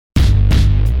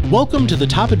Welcome to the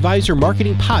Top Advisor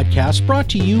Marketing Podcast, brought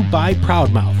to you by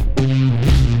Proudmouth.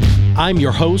 I'm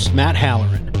your host, Matt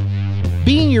Halloran.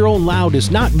 Being your own loud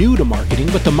is not new to marketing,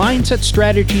 but the mindset,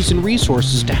 strategies, and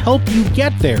resources to help you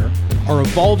get there are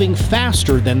evolving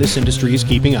faster than this industry is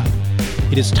keeping up.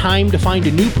 It is time to find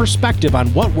a new perspective on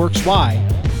what works why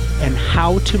and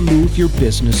how to move your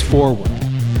business forward.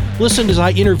 Listen as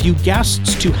I interview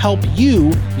guests to help you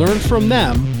learn from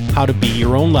them how to be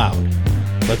your own loud.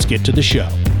 Let's get to the show.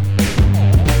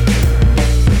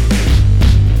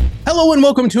 Hello and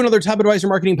welcome to another Top Advisor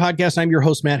Marketing Podcast. I'm your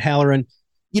host, Matt Halloran.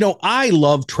 You know, I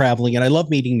love traveling and I love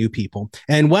meeting new people.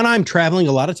 And when I'm traveling,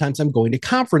 a lot of times I'm going to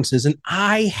conferences, and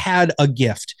I had a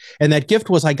gift. And that gift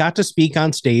was I got to speak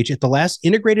on stage at the last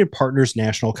Integrated Partners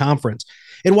National Conference.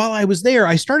 And while I was there,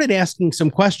 I started asking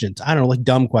some questions. I don't know, like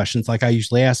dumb questions like I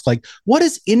usually ask, like, what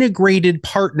does integrated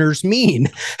partners mean?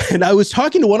 And I was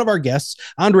talking to one of our guests,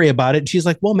 Andre, about it. And she's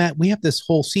like, well, Matt, we have this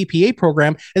whole CPA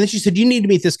program. And then she said, you need to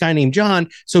meet this guy named John.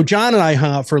 So John and I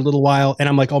hung out for a little while. And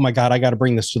I'm like, oh my God, I got to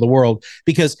bring this to the world,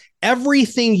 because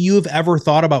everything you've ever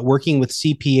thought about working with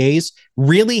CPAs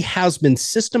really has been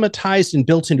systematized and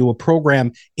built into a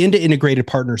program into Integrated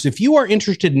Partners. If you are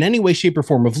interested in any way, shape, or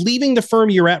form of leaving the firm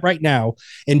you're at right now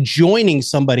and joining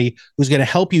somebody who's going to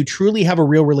help you truly have a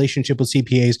real relationship with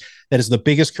CPAs, that is the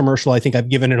biggest commercial I think I've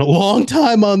given in a long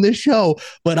time on this show.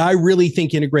 But I really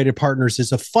think Integrated Partners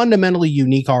is a fundamentally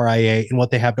unique RIA, and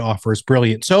what they have to offer is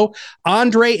brilliant. So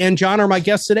Andre and John are my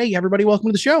guests today. Everybody, welcome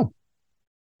to the show.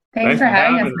 Thanks for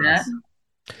having us, Matt.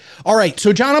 All right.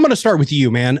 So, John, I'm going to start with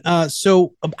you, man.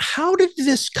 So how did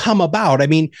this come about? I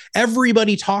mean,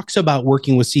 everybody talks about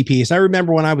working with CPAs. I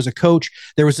remember when I was a coach,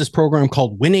 there was this program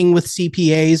called Winning with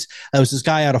CPAs. There was this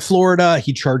guy out of Florida.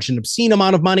 He charged an obscene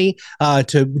amount of money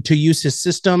to use his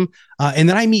system. And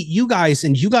then I meet you guys,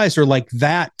 and you guys are like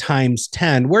that times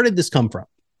 10. Where did this come from?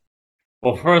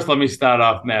 Well, first, let me start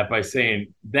off, Matt, by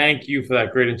saying thank you for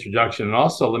that great introduction. And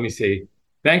also, let me say,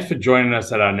 thanks for joining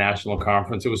us at our national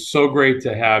conference. It was so great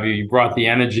to have you. You brought the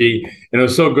energy, and it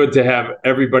was so good to have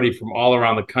everybody from all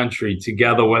around the country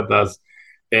together with us.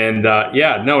 And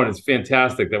and it's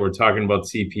fantastic that we're talking about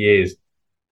CPAs.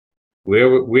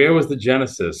 Where was the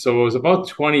genesis? So it was about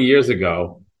 20 years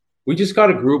ago. We just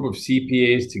got a group of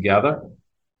CPAs together,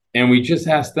 and we just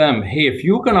asked them, hey, if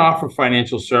you can offer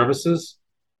financial services,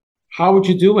 how would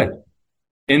you do it?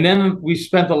 And then we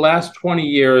spent the last 20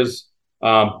 years,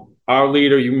 our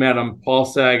leader, you met him, Paul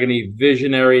Saganey,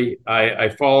 visionary. I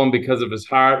follow him because of his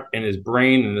heart and his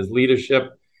brain and his leadership.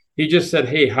 He just said,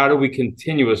 hey, how do we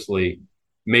continuously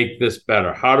make this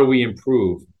better? How do we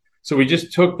improve? So we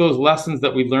just took those lessons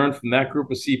that we learned from that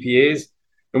group of CPAs,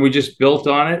 and we just built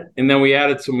on it. And then we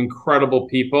added some incredible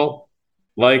people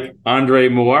like Andre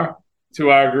Moore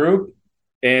to our group,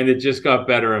 and it just got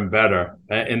better and better.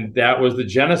 And that was the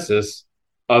genesis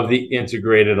of the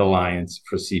Integrated Alliance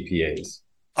for CPAs.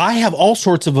 I have all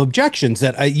sorts of objections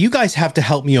that you guys have to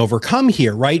help me overcome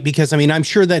here, right? Because I mean, I'm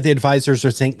sure that the advisors are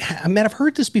saying, man, I've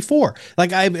heard this before.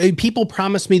 Like people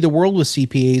promise me the world with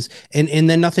CPAs and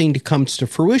then nothing comes to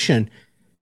fruition.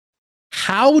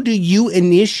 How do you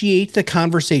initiate the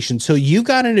conversation? So you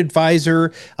got an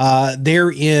advisor,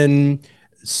 they're in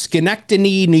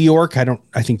Schenectady, New York.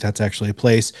 I think that's actually a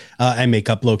place. I make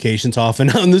up locations often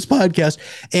on this podcast.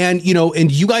 And,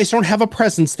 and you guys don't have a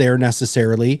presence there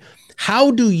necessarily.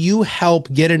 How do you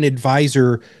help get an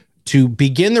advisor to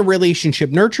begin the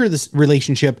relationship, nurture this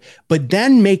relationship, but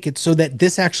then make it so that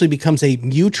this actually becomes a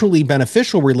mutually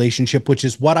beneficial relationship, which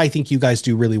is what I think you guys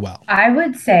do really well? I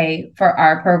would say for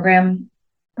our program,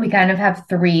 we kind of have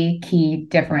three key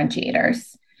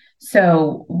differentiators.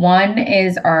 So one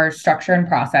is our structure and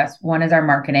process, one is our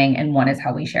marketing, and one is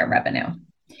how we share revenue.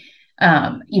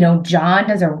 John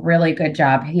does a really good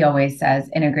job. He always says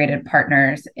Integrated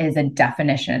Partners is a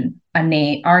definition,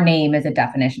 our name is a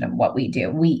definition of what we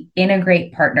do. We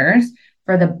integrate partners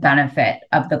for the benefit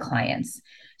of the clients.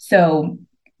 So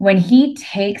when he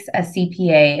takes a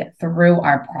CPA through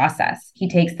our process, he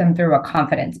takes them through a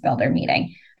confidence builder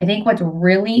meeting. I think what's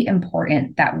really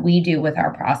important that we do with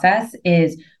our process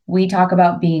is we talk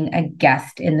about being a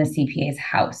guest in the CPA's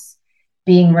house,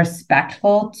 being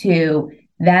respectful to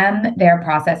them, their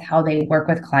process, how they work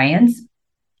with clients,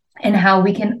 and how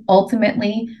we can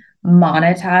ultimately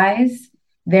monetize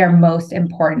their most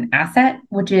important asset,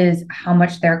 which is how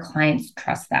much their clients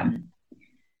trust them.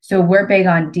 So we're big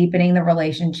on deepening the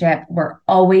relationship. We're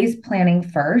always planning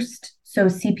first, so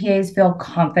CPAs feel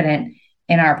confident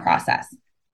in our process.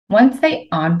 Once they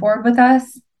onboard with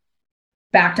us,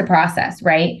 back to process,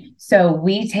 right? So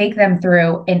we take them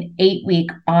through an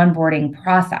 8-week onboarding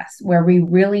process where we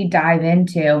really dive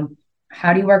into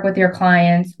How do you work with your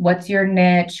clients? What's your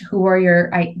niche? Who are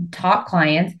your top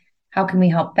clients? How can we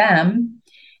help them?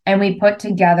 And we put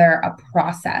together a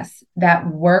process that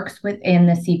works within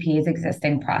the CPA's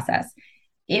existing process.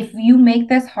 If you make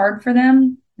this hard for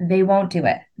them, they won't do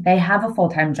it. They have a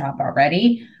full-time job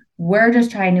already. We're just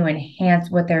trying to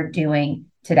enhance what they're doing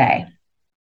today.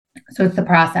 So it's the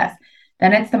process.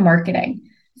 Then it's the marketing.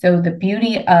 So the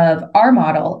beauty of our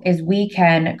model is we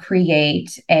can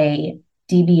create a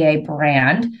DBA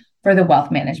brand for the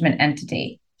wealth management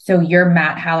entity. So you're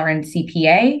Matt Halloran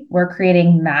CPA, we're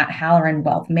creating Matt Halloran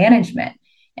Wealth Management.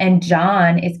 And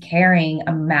John is carrying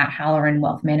a Matt Halloran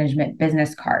Wealth Management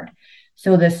business card.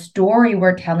 So the story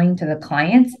we're telling to the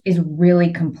clients is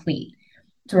really complete.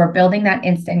 So we're building that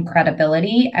instant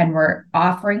credibility, and we're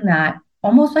offering that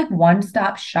almost like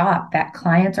one-stop shop that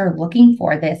clients are looking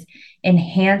for, this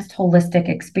enhanced holistic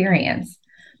experience.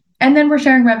 And then we're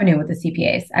sharing revenue with the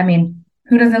CPAs. I mean,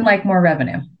 who doesn't like more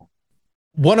revenue?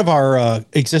 One of our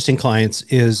existing clients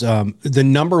is the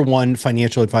number one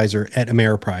financial advisor at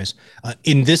Ameriprise.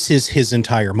 And this is his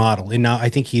entire model. And now I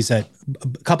think he's at a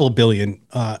couple of billion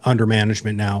under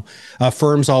management now,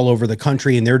 firms all over the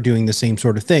country, and they're doing the same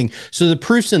sort of thing. So the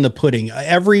proof's in the pudding.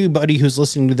 Everybody who's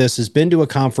listening to this has been to a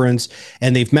conference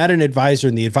and they've met an advisor,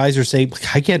 and the advisor say,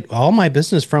 I get all my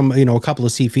business from, a couple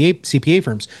of CPA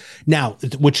firms. Now,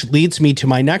 which leads me to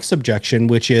my next objection,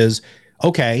 which is,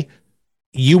 okay,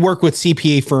 you work with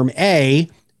CPA firm A.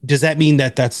 Does that mean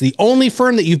that that's the only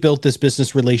firm that you've built this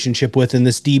business relationship with, in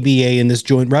this DBA and this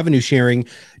joint revenue sharing?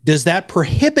 Does that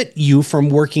prohibit you from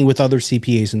working with other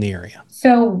CPAs in the area?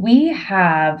 So we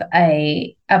have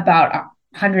about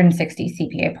 160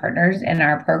 CPA partners in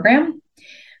our program.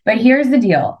 But here's the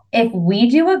deal. If we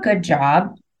do a good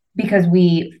job, because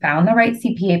we found the right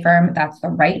CPA firm, that's the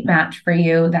right match for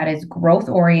you, that is growth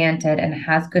oriented and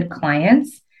has good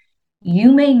clients,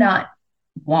 you may not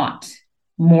want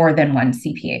more than one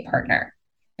CPA partner,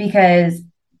 because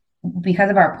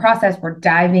of our process, we're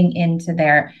diving into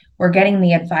we're getting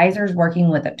the advisors working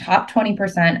with the top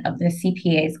 20% of the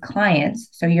CPA's clients.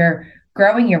 So you're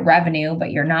growing your revenue,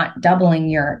 but you're not doubling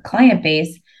your client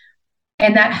base.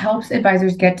 And that helps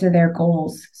advisors get to their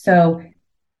goals. So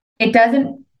it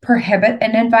doesn't prohibit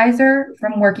an advisor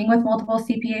from working with multiple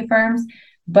CPA firms,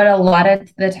 but a lot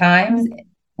of the times,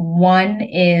 one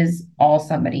is all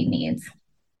somebody needs.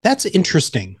 That's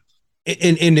interesting.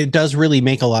 And it does really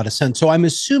make a lot of sense. So I'm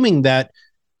assuming that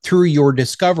through your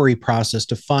discovery process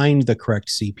to find the correct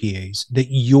CPAs, that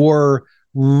you're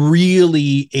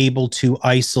really able to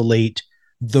isolate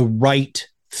the right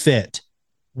fit.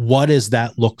 What does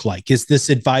that look like? Is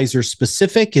this advisor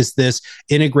specific? Is this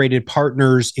integrated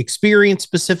partners experience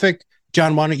specific?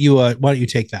 John, why don't you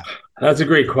take that? That's a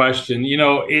great question.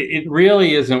 It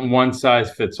really isn't one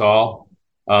size fits all.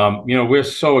 We're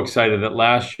so excited that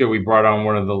last year we brought on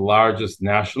one of the largest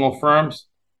national firms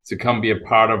to come be a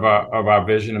part of our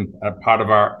vision and a part of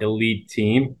our elite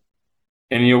team.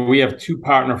 And, we have two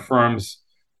partner firms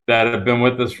that have been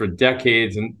with us for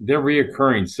decades, and they're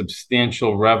reoccurring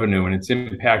substantial revenue, and it's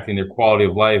impacting their quality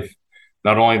of life,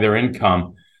 not only their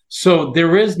income. So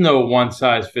there is no one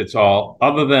size fits all,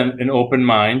 other than an open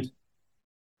mind,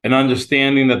 an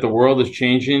understanding that the world is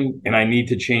changing and I need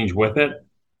to change with it.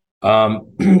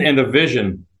 And a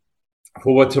vision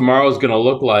for what tomorrow is going to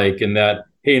look like, and that,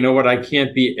 hey, you know what, I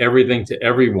can't be everything to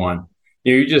everyone.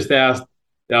 You just asked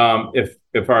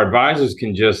if our advisors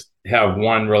can just have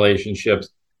one relationships.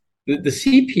 The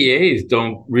CPAs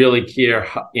don't really care,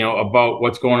 about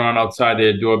what's going on outside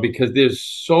their door, because there's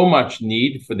so much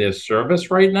need for their service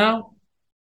right now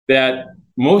that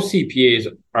most CPAs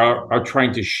are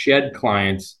trying to shed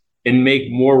clients and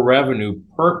make more revenue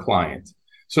per client.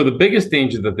 So the biggest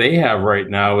danger that they have right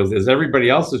now is, as everybody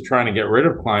else is trying to get rid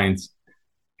of clients,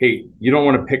 hey, you don't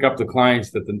want to pick up the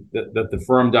clients that the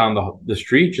firm down the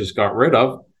street just got rid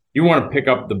of. You want to pick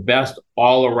up the best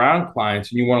all around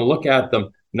clients, and you want to look at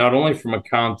them not only from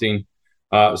accounting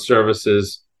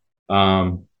services, you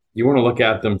want to look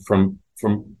at them from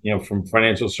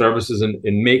financial services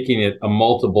and making it a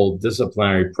multiple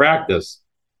disciplinary practice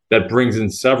that brings in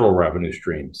several revenue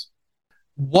streams.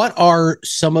 What are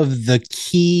some of the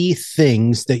key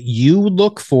things that you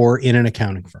look for in an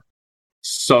accounting firm?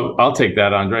 So I'll take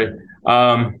that, Andre.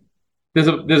 There's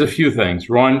a few things.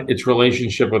 One, it's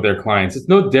relationship with their clients. It's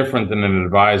no different than an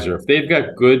advisor. If they've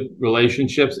got good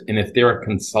relationships, and if they're a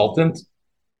consultant,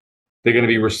 they're going to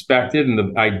be respected, and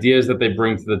the ideas that they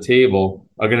bring to the table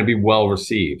are going to be well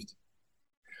received.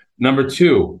 Number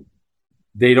two,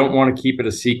 they don't want to keep it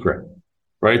a secret,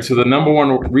 right? So the number one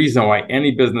reason why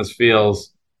any business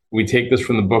fails, we take this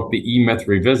from the book, The E-Myth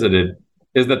Revisited,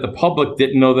 is that the public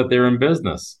didn't know that they're in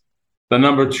business. The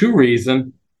number two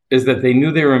reason is that they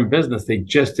knew they were in business. They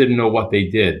just didn't know what they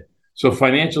did. So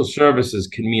financial services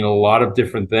can mean a lot of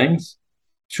different things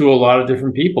to a lot of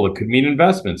different people. It could mean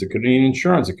investments. It could mean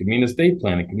insurance. It could mean estate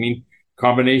planning. It could mean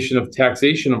combination of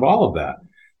taxation of all of that.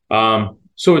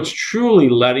 So it's truly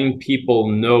letting people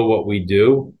know what we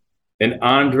do. And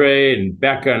Andre and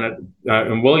Becca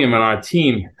and William and our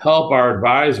team help our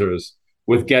advisors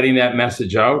with getting that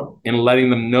message out and letting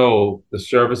them know the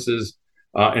services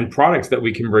and products that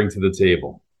we can bring to the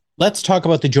table. Let's talk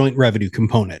about the joint revenue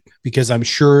component, because I'm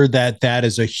sure that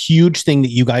is a huge thing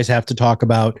that you guys have to talk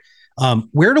about.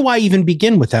 Where do I even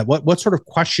begin with that? What sort of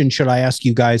question should I ask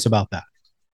you guys about that?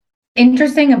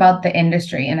 Interesting about the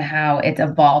industry and how it's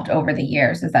evolved over the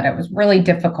years is that it was really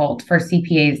difficult for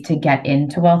CPAs to get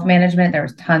into wealth management. There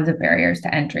was tons of barriers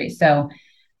to entry. So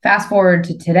fast forward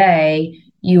to today,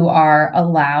 you are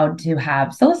allowed to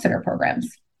have solicitor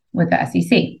programs with the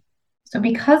SEC. So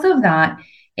because of that,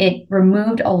 it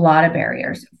removed a lot of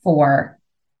barriers for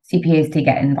CPAs to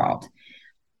get involved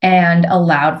and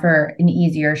allowed for an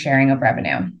easier sharing of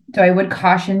revenue. So I would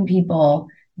caution people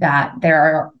that there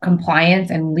are compliance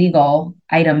and legal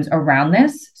items around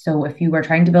this. So if you are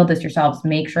trying to build this yourselves,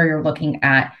 make sure you're looking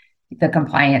at the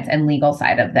compliance and legal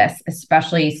side of this,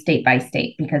 especially state by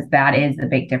state, because that is the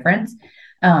big difference.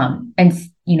 And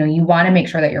you want to make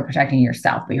sure that you're protecting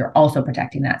yourself, but you're also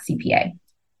protecting that CPA.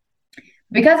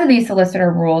 Because of these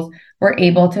solicitor rules, we're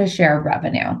able to share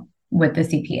revenue with the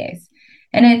CPAs.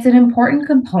 And it's an important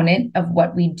component of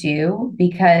what we do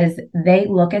because they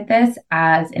look at this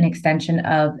as an extension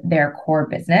of their core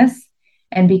business.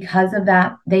 And because of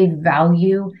that, they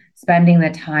value spending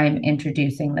the time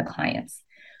introducing the clients.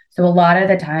 So a lot of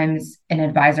the times an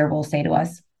advisor will say to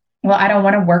us, well, I don't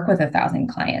want to work with 1,000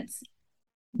 clients.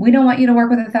 We don't want you to work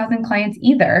with 1,000 clients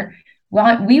either.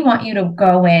 We want you to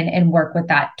go in and work with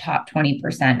that top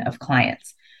 20% of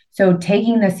clients. So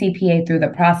taking the CPA through the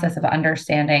process of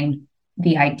understanding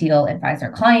the ideal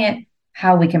advisor client,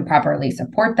 how we can properly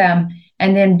support them,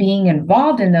 and then being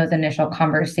involved in those initial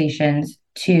conversations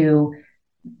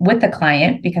with the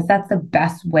client, because that's the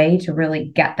best way to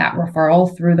really get that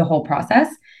referral through the whole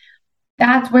process.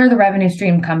 That's where the revenue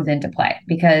stream comes into play.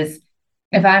 Because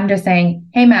if I'm just saying,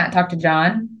 hey, Matt, talk to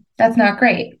John, that's not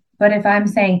great. But if I'm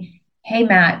saying, hey,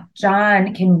 Matt,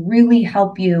 John can really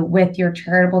help you with your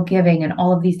charitable giving and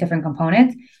all of these different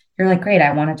components, you're like, great,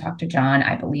 I want to talk to John.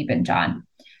 I believe in John.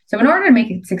 So in order to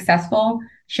make it successful,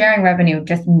 sharing revenue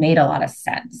just made a lot of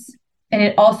sense. And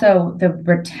it also, the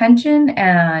retention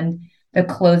and the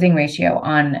closing ratio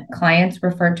on clients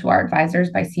referred to our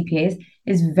advisors by CPAs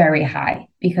is very high,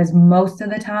 because most of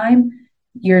the time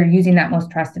you're using that most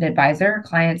trusted advisor,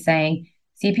 client saying,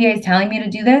 CPA is telling me to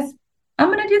do this, I'm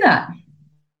going to do that.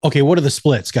 Okay, what are the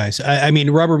splits, guys? I mean,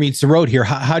 rubber meets the road here.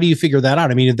 How do you figure that out?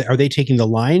 I mean, are they taking the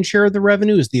lion's share of the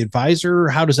revenue? Is the advisor?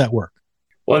 How does that work?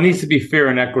 Well, it needs to be fair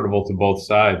and equitable to both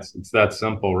sides. It's that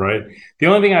simple, right? The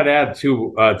only thing I'd add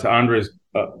to Andre's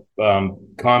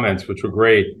comments, which were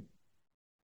great,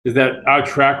 is that our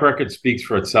track record speaks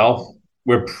for itself.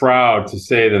 We're proud to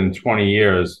say that in 20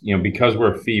 years, because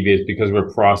we're fee-based, because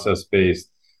we're process-based,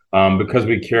 because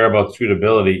we care about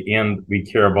suitability and we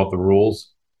care about the rules,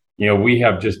 we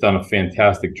have just done a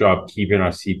fantastic job keeping our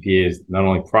CPAs not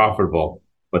only profitable,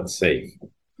 but safe.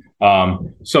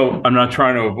 So I'm not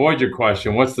trying to avoid your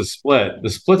question. What's the split? The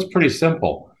split's pretty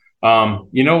simple.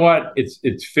 You know what? It's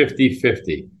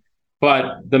 50-50.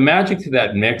 But the magic to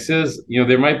that mix is,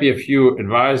 there might be a few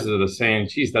advisors that are saying,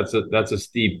 geez, that's a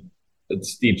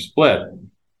steep split.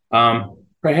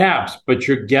 Perhaps, but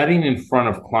you're getting in front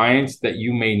of clients that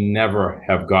you may never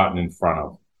have gotten in front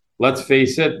of. Let's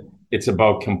face it. It's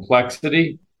about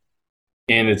complexity,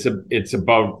 and it's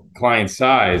about client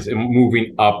size and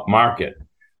moving up market.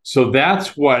 So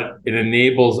that's what it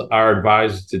enables our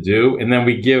advisors to do. And then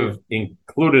we give,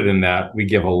 included in that, we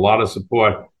give a lot of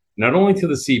support, not only to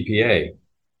the CPA,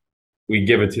 we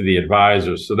give it to the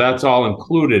advisors. So that's all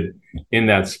included in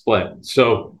that split.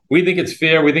 So we think it's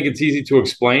fair. We think it's easy to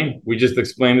explain. We just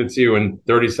explained it to you in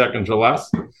 30 seconds or less.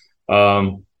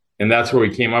 And that's where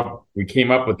we came up. We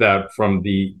came up with that from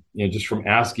just from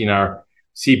asking our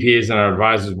CPAs and our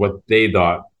advisors what they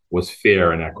thought was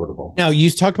fair and equitable. Now, you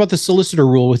talked about the solicitor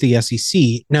rule with the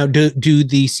SEC. Now, do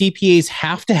the CPAs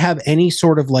have to have any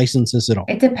sort of licenses at all?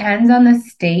 It depends on the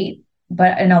state,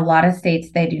 but in a lot of states,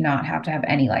 they do not have to have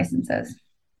any licenses.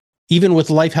 Even with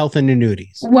life, health, and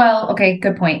annuities? Well, okay,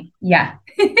 good point. Yeah.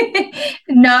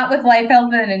 Not with life,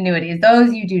 health, and annuities.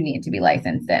 Those you do need to be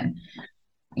licensed in.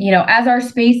 As our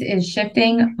space is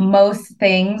shifting, most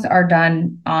things are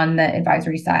done on the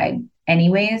advisory side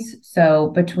anyways. So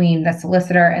between the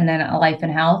solicitor and then a life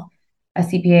and health, a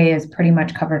CPA is pretty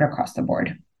much covered across the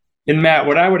board. And Matt,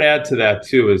 what I would add to that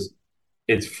too is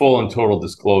it's full and total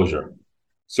disclosure.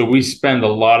 So we spend a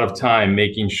lot of time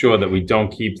making sure that we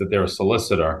don't keep that they're a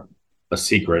solicitor a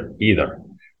secret either,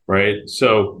 right?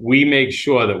 So we make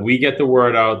sure that we get the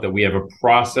word out, that we have a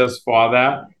process for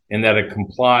that, and that it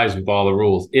complies with all the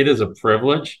rules. It is a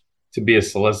privilege to be a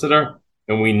solicitor,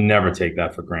 and we never take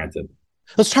that for granted.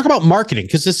 Let's talk about marketing,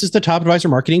 because this is the Top Advisor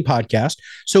Marketing Podcast.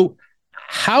 So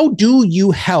how do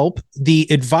you help the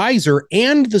advisor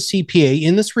and the CPA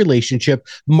in this relationship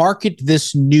market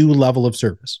this new level of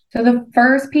service? So the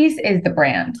first piece is the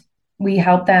brand. We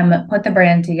help them put the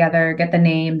brand together, get the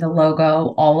name, the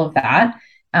logo, all of that.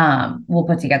 We'll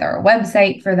put together a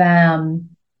website for them,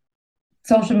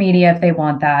 social media if they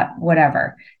want that,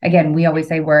 whatever. Again, we always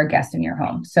say we're a guest in your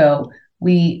home. So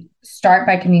we start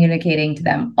by communicating to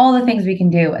them all the things we can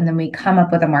do, and then we come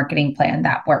up with a marketing plan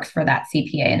that works for that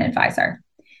CPA and advisor.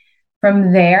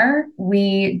 From there,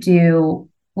 we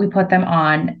put them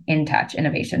on InTouch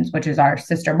Innovations, which is our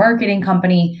sister marketing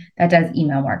company that does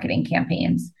email marketing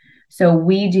campaigns. So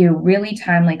we do really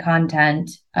timely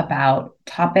content about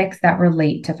topics that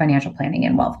relate to financial planning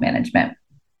and wealth management.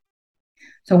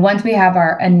 So once we have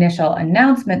our initial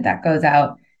announcement that goes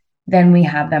out, then we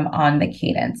have them on the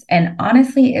cadence. And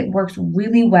honestly, it works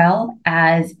really well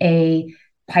as a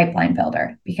pipeline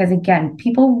builder because, again,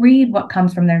 people read what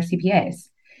comes from their CPAs.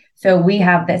 So we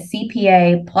have the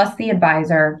CPA plus the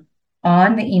advisor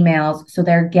on the emails, so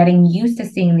they're getting used to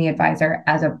seeing the advisor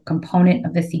as a component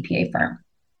of the CPA firm.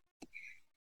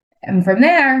 And from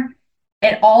there,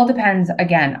 it all depends,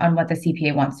 again, on what the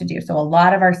CPA wants to do. So a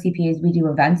lot of our CPAs we do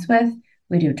events with,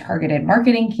 we do targeted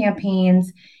marketing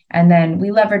campaigns, and then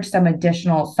we leverage some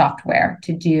additional software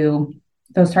to do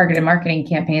those targeted marketing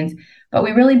campaigns, but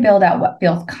we really build out what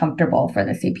feels comfortable for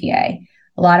the CPA.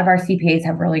 A lot of our CPAs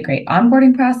have really great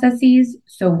onboarding processes,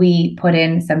 so we put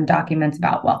in some documents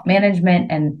about wealth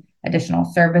management and additional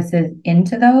services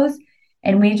into those,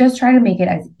 and we just try to make it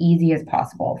as easy as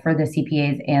possible for the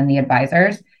CPAs and the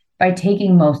advisors by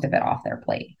taking most of it off their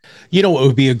plate. You know, what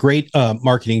would be a great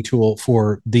marketing tool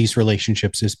for these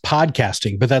relationships is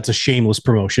podcasting, but that's a shameless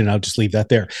promotion. I'll just leave that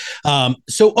there.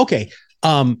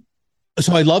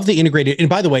 So I love the integrated, and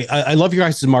by the way, I love your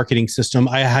guys' marketing system.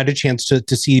 I had a chance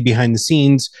to see behind the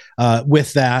scenes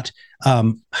with that.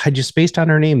 I just spaced on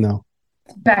her name though.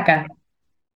 Becca.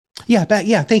 Yeah.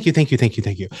 Thank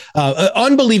you.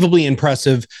 Unbelievably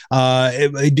impressive.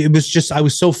 It was just, I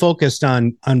was so focused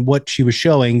on what she was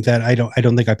showing that I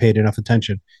don't think I paid enough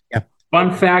attention. Yeah.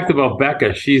 Fun fact about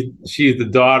Becca, she's the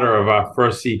daughter of our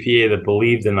first CPA that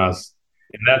believed in us.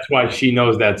 And that's why she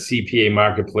knows that CPA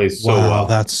marketplace so well.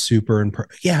 That's super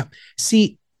impressive. Yeah.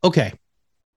 See, okay.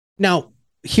 Now,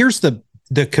 here's the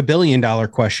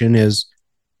 $1 question is,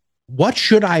 what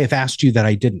should I have asked you that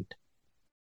I didn't?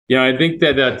 Yeah, I think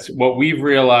that's what we've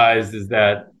realized is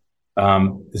that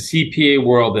the CPA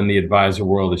world and the advisor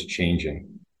world is changing.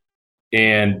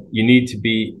 And you need to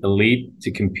be elite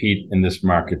to compete in this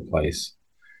marketplace.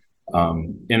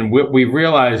 And what we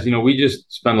realized, we just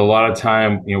spend a lot of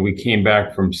time, we came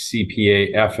back from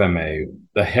CPA FMA,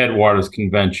 the Headwaters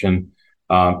Convention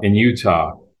in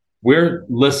Utah. We're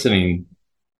listening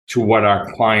to what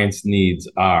our clients' needs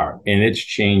are, and it's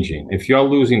changing. If you're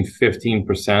losing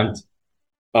 15%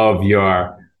 of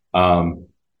your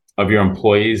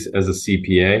employees as a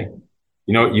CPA,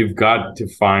 you've got to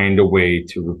find a way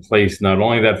to replace not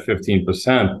only that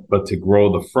 15%, but to grow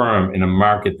the firm in a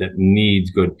market that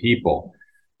needs good people.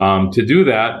 To do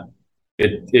that,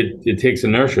 it takes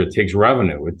inertia, it takes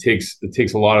revenue, it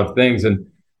takes a lot of things. And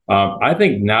I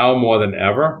think now more than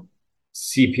ever,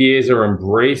 CPAs are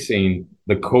embracing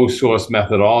the co-source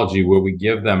methodology where we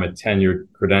give them a tenured,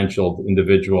 credentialed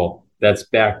individual that's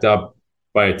backed up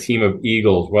by a team of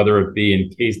eagles, whether it be in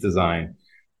case design,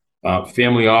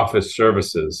 family office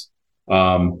services,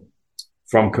 from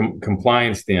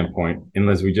compliance standpoint, and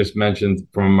as we just mentioned,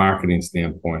 from a marketing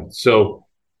standpoint. So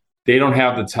they don't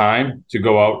have the time to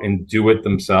go out and do it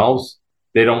themselves.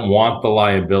 They don't want the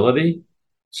liability.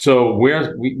 So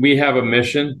we have a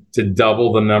mission to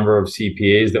double the number of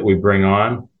CPAs that we bring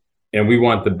on, and we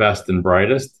want the best and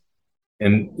brightest.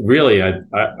 And really,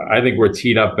 I think we're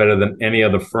teed up better than any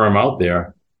other firm out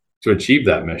there to achieve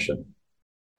that mission.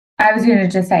 I was going to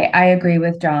just say, I agree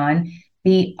with John.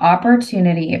 The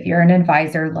opportunity, if you're an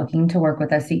advisor looking to work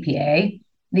with a CPA,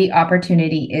 the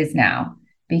opportunity is now,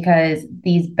 because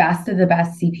these best of the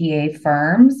best CPA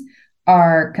firms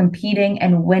are competing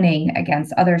and winning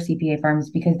against other CPA firms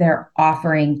because they're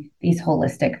offering these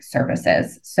holistic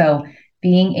services. So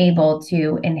being able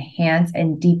to enhance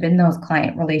and deepen those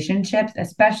client relationships,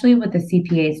 especially with the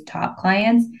CPA's top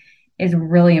clients, is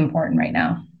really important right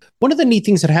now. One of the neat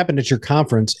things that happened at your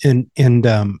conference, and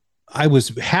I was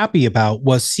happy about,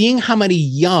 was seeing how many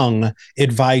young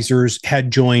advisors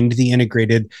had joined the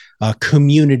integrated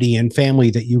community and family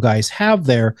that you guys have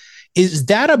there. Is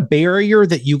that a barrier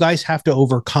that you guys have to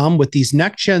overcome with these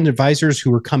next gen advisors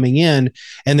who are coming in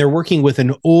and they're working with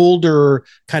an older,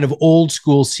 kind of old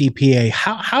school CPA?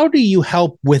 How do you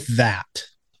help with that?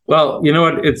 Well, you know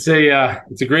what? It's a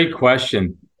great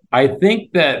question. I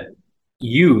think that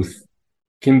youth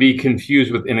can be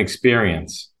confused with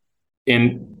inexperience.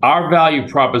 And our value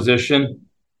proposition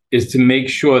is to make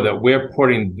sure that we're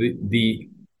putting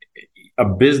a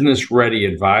business-ready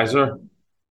advisor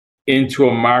into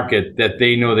a market that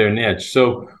they know their niche.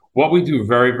 So what we do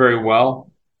very, very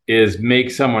well is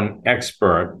make someone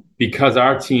expert because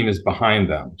our team is behind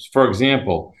them. For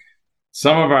example,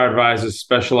 some of our advisors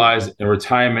specialize in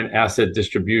retirement asset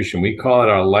distribution. We call it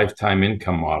our lifetime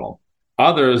income model.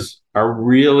 Others are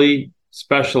really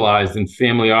specialized in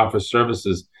family office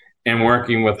services and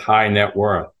working with high net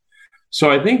worth.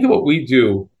 So I think that what we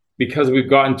do, because we've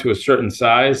gotten to a certain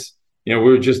size, we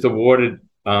were just awarded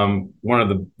one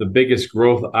of the biggest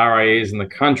growth RIAs in the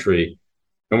country,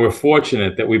 and we're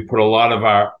fortunate that we put a lot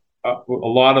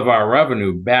of our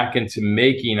revenue back into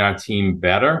making our team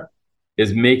better,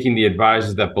 is making the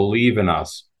advisors that believe in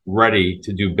us ready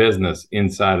to do business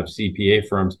inside of CPA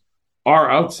firms or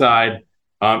outside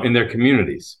in their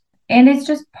communities. And it's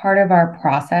just part of our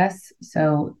process.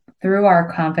 So through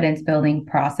our confidence building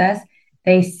process,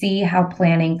 they see how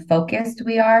planning focused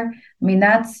we are. I mean,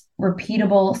 that's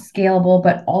repeatable, scalable,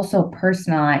 but also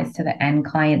personalized to the end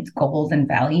client's goals and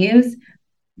values.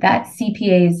 That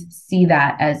CPAs see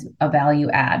that as a value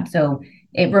add. So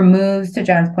it removes, to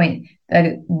John's point,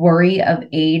 the worry of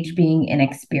age being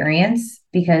inexperience,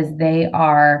 because they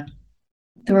are,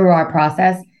 through our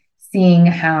process, seeing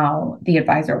how the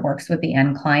advisor works with the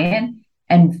end client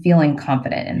and feeling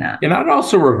confident in that. And I'd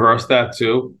also reverse that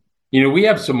too. We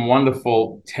have some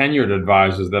wonderful tenured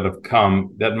advisors that have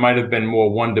come that might have been more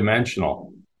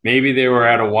one-dimensional. Maybe they were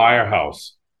at a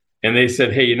wirehouse and they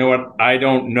said, hey, you know what? I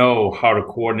don't know how to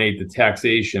coordinate the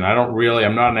taxation.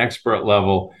 I'm not an expert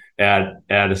level at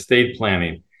estate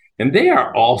planning. And they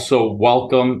are also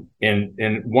welcome and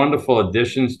wonderful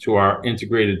additions to our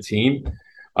integrated team.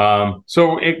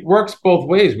 So it works both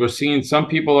ways. We're seeing some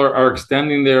people are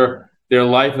extending their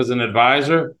life as an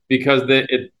advisor because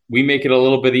we make it a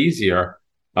little bit easier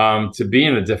to be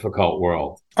in a difficult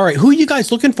world. All right, who are you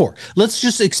guys looking for? Let's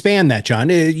just expand that, John.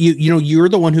 You're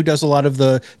the one who does a lot of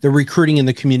the recruiting and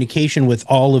the communication with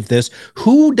all of this.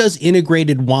 Who does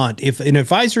Integrated want? If an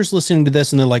advisor's listening to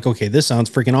this and they're like, okay, this sounds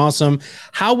freaking awesome,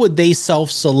 how would they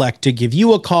self-select to give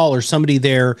you a call or somebody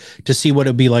there to see what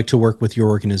it'd be like to work with your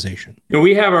organization?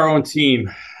 We have our own team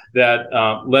that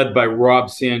led by Rob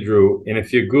Sandrew, and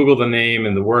if you Google the name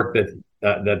and the work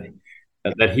that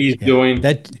he's doing,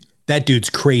 that dude's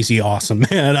crazy awesome,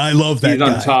 man. I love that. He's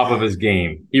on top of his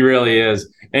game. He really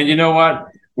is. And you know what?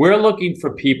 We're looking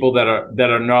for people that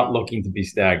are not looking to be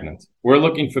stagnant. We're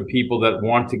looking for people that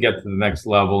want to get to the next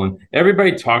level. And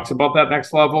everybody talks about that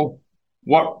next level.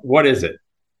 What is it?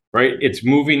 Right? It's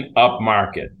moving up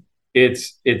market.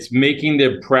 It's making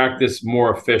their practice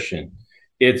more efficient.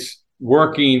 It's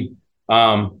working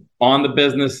on the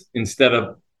business instead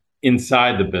of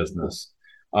inside the business.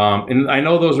 And I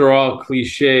know those are all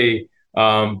cliche,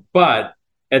 but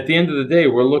at the end of the day,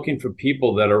 we're looking for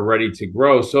people that are ready to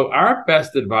grow. So our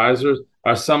best advisors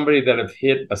are somebody that have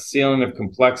hit a ceiling of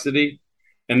complexity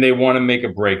and they want to make a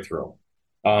breakthrough.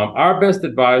 Our best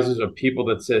advisors are people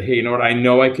that said, hey, you know what? I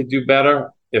know I could do better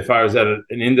if I was at an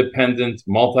independent,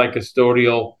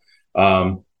 multi-custodial,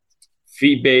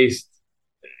 fee-based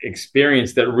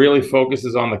experience that really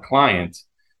focuses on the client.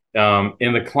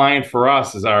 And the client for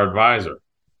us is our advisor.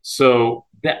 So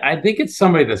I think it's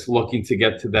somebody that's looking to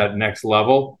get to that next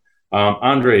level.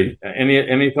 Andre,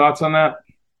 any thoughts on that?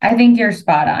 I think you're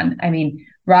spot on. I mean,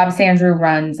 Rob Sandrew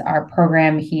runs our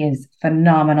program. He is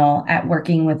phenomenal at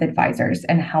working with advisors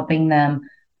and helping them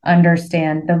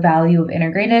understand the value of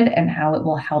integrated and how it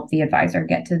will help the advisor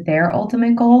get to their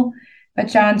ultimate goal. But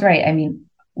John's right. I mean,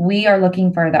 we are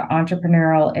looking for the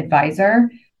entrepreneurial advisor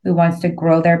who wants to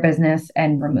grow their business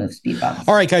and remove speed bumps.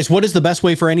 All right, guys, what is the best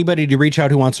way for anybody to reach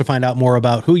out who wants to find out more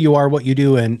about who you are, what you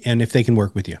do, and if they can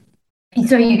work with you?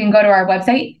 So you can go to our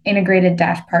website,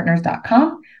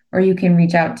 integrated-partners.com, or you can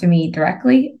reach out to me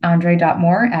directly,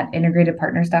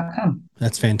 andre.moore@integratedpartners.com.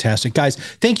 That's fantastic. Guys,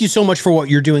 thank you so much for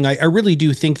what you're doing. I really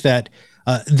do think that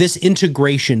this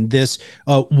integration, this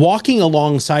walking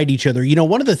alongside each other.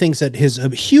 One of the things that is a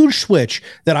huge switch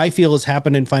that I feel has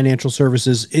happened in financial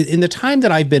services in the time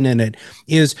that I've been in it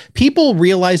is people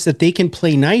realize that they can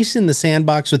play nice in the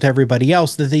sandbox with everybody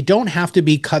else, that they don't have to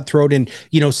be cutthroat and,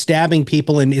 stabbing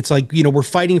people. And it's like, we're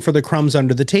fighting for the crumbs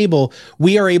under the table.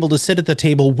 We are able to sit at the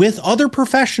table with other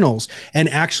professionals and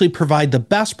actually provide the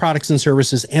best products and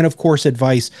services and, of course,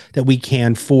 advice that we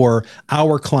can for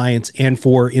our clients and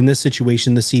for, in this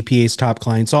situation, the CPA's top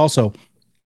clients also.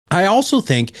 I also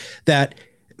think that,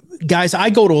 guys, I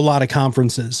go to a lot of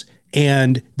conferences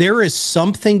and there is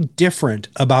something different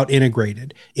about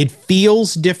Integrated. It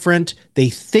feels different. They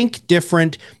think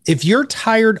different. If you're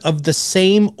tired of the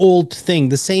same old thing,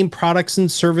 the same products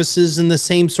and services and the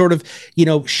same sort of,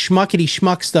 schmuckety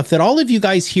schmuck stuff that all of you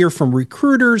guys hear from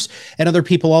recruiters and other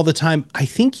people all the time, I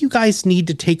think you guys need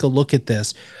to take a look at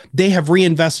this. They have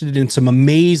reinvested in some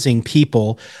amazing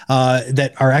people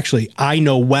that are actually, I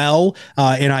know well,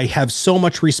 and I have so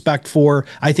much respect for.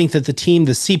 I think that the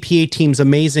CPA team's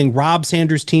amazing. Rob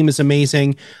Sanders' team is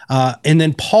amazing. And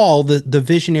then Paul, the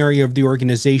visionary of the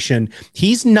organization,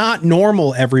 he's not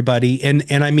normal, everybody. And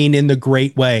I mean, in the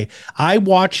great way. I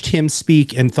watched him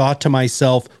speak and thought to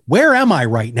myself, where am I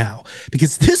right now?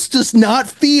 Because this does not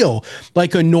feel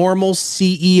like a normal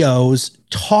CEO's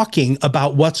talking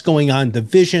about what's going on, the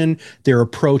vision, their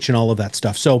approach, and all of that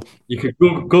stuff. So you could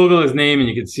Google his name and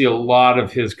you can see a lot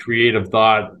of his creative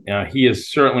thought. He is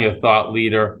certainly a thought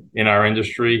leader in our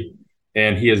industry,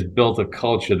 and he has built a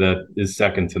culture that is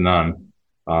second to none.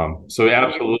 So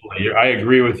absolutely, I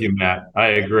agree with you, Matt. I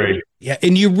agree. Yeah,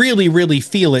 and you really, really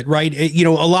feel it, right? A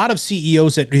lot of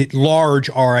CEOs at large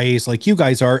RIAs like you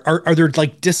guys are they're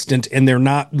like distant and they're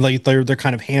not like they're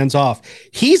kind of hands off.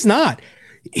 He's not.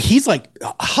 He's like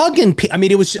hugging. I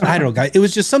mean, it was, I don't know, guys, it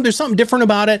was just there's something different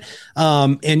about it.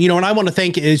 And I want to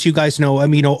thank, as you guys know,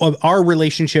 our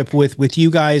relationship with you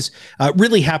guys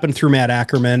really happened through Matt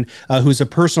Ackerman, who's a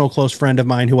personal close friend of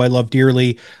mine who I love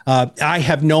dearly. I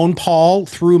have known Paul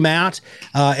through Matt,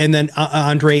 and then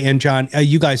Andre and John.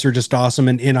 You guys are just awesome.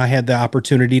 And I had the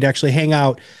opportunity to actually hang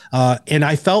out. And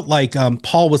I felt like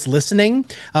Paul was listening,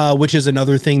 which is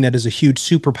another thing that is a huge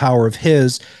superpower of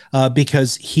his,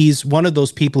 because he's one of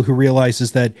those people who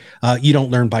realizes that you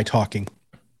don't learn by talking.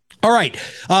 All right.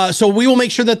 So we will make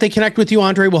sure that they connect with you,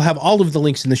 Andre. We'll have all of the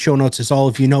links in the show notes, as all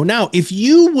of you know. Now, if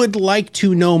you would like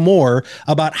to know more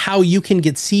about how you can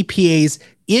get CPAs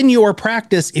in your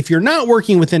practice, if you're not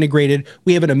working with Integrated,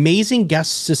 we have an amazing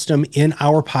guest system in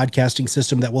our podcasting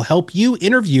system that will help you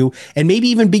interview and maybe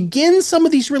even begin some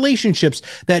of these relationships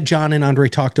that John and Andre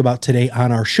talked about today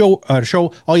on our show.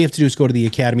 All you have to do is go to the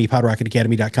Academy,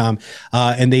 podrocketacademy.com,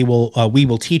 and we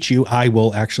will teach you.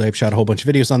 I've shot a whole bunch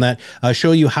of videos on that,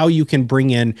 show you how you can bring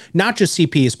in not just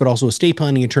CPAs, but also estate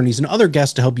planning attorneys and other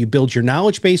guests to help you build your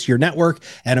knowledge base, your network,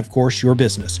 and of course, your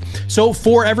business. So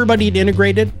for everybody at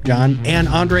Integrated, John and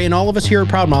Andre and all of us here at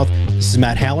Proudmouth, this is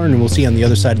Matt Halloran, and we'll see you on the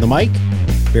other side of the mic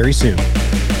very soon.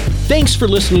 Thanks for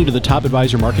listening to the Top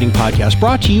Advisor Marketing Podcast,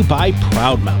 brought to you by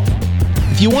Proudmouth.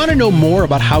 If you want to know more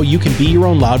about how you can be your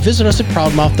own loud, visit us at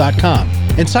proudmouth.com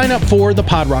and sign up for the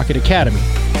PodRocket Academy.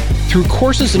 Through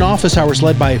courses and office hours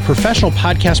led by professional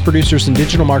podcast producers and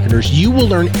digital marketers, you will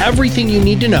learn everything you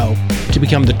need to know to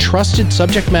become the trusted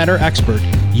subject matter expert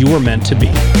you are meant to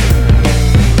be.